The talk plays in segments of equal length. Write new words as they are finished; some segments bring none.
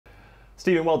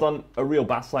Stephen, well done. A real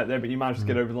basslight there, but you managed to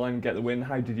get over the line and get the win.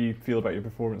 How did you feel about your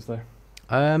performance there?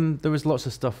 There was lots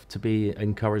of stuff to be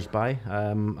encouraged by.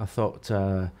 I thought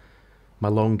my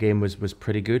long game was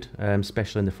pretty good,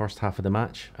 especially in the first half of the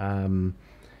match.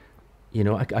 You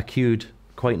know, I queued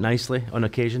quite nicely on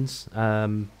occasions,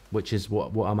 which is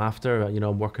what I'm after. You know,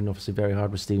 I'm working obviously very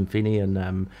hard with Stephen Feeney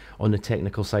and on the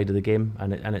technical side of the game,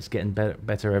 and it's getting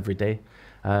better every day.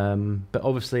 But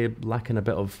obviously lacking a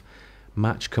bit of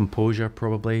match composure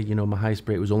probably. You know, my highest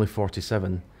break was only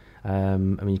 47. I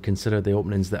mean, you consider the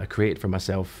openings that I create for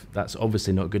myself, that's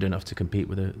obviously not good enough to compete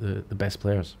with the best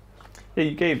players. Yeah,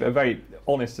 you gave a very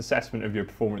honest assessment of your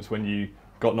performance when you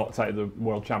got knocked out of the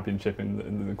World Championship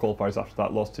in the qualifiers after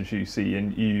that loss to GC,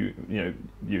 and you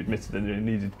admitted that there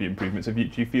needed to be improvements. Do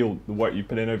you feel the work you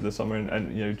put in over the summer,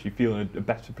 and do you feel in a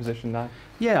better position now?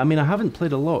 Yeah, I mean, I haven't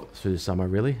played a lot through the summer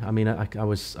really. I mean, I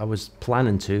was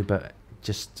planning to, but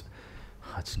just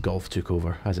golf took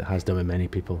over, as it has done with many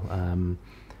people.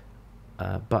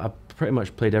 But I pretty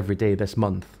much played every day this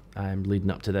month. Leading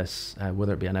up to this,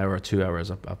 whether it be an hour or 2 hours,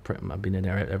 I've been in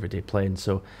there every day playing.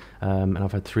 So, and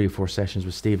I've had 3 or 4 sessions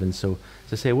with Stephen. So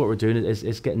to say what we're doing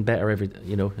is getting better every.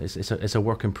 You know, it's a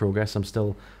work in progress. I'm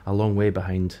still a long way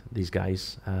behind these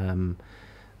guys,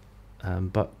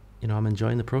 but you know, I'm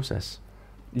enjoying the process.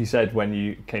 You said when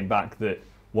you came back that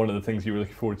one of the things you were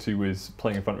looking forward to was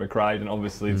playing in front of a crowd, and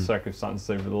obviously the circumstances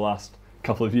over the last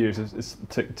couple of years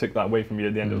took that away from you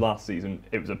at the end of last season.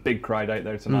 It was a big crowd out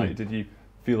there tonight. Did you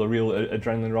feel a real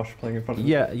adrenaline rush playing in front of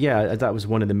them? Yeah, that was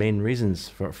one of the main reasons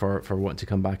for wanting to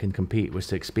come back and compete, was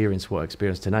to experience what I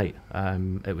experienced tonight.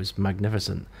 It was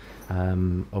magnificent.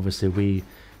 Obviously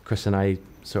Chris and I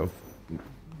sort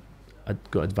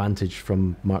of got advantage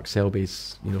from Mark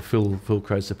Selby's full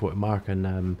crowd support, Mark,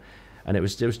 and it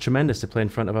was tremendous to play in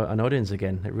front of an audience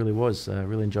again. It really was. I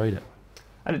really enjoyed it.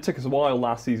 And it took us a while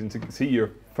last season to see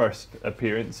your first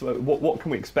appearance. What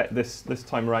can we expect this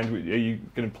time around? Are you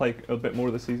going to play a bit more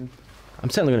this season?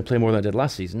 I'm certainly going to play more than I did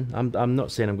last season. I'm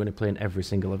not saying I'm going to play in every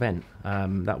single event.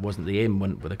 That wasn't the aim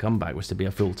with the comeback, was to be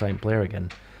a full-time player again.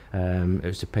 It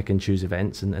was to pick and choose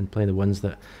events and play the ones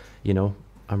that,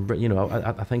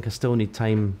 I think I still need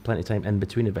plenty of time in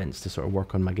between events to sort of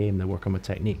work on my game, to work on my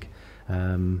technique.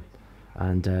 We'll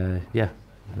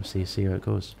see how it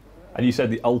goes. And you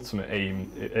said the ultimate aim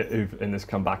in this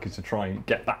comeback is to try and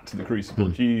get back to the Crucible.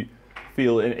 Do you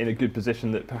feel in a good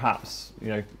position that perhaps,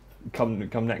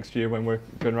 come next year when we're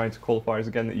going around to qualifiers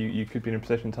again, that you could be in a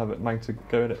position to have it mind to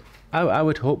go at it? I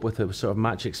would hope, with the sort of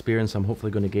match experience I'm hopefully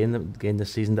going to gain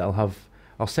this season, that I'll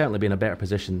certainly be in a better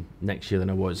position next year than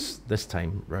I was this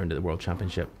time round at the World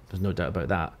Championship. There's no doubt about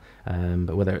that.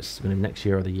 But whether it's going to be next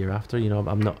year or the year after,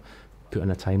 I'm not put on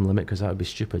a time limit, because that would be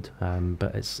stupid.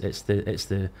 But it's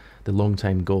the long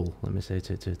time goal, let me say,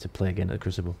 to play again at the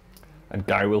Crucible. And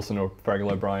Gary Wilson or Fergal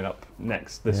O'Brien up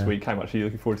next this week. How much are you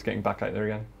looking forward to getting back out there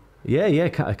again? Yeah,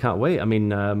 I can't wait. I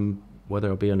mean, whether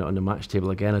I'll be on the match table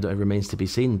again, it remains to be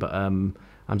seen. But I'm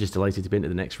just delighted to be into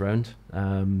the next round.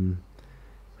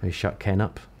 I shut Ken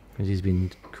up because he's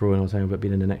been crowing all the time about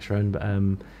being in the next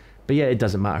round. But yeah, it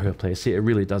doesn't matter who I play. See, it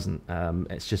really doesn't.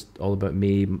 It's just all about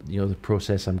me, the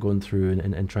process I'm going through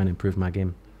and trying to improve my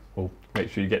game. Well, make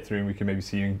sure you get through, and we can maybe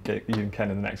see you and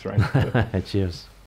Ken in the next round. Cheers.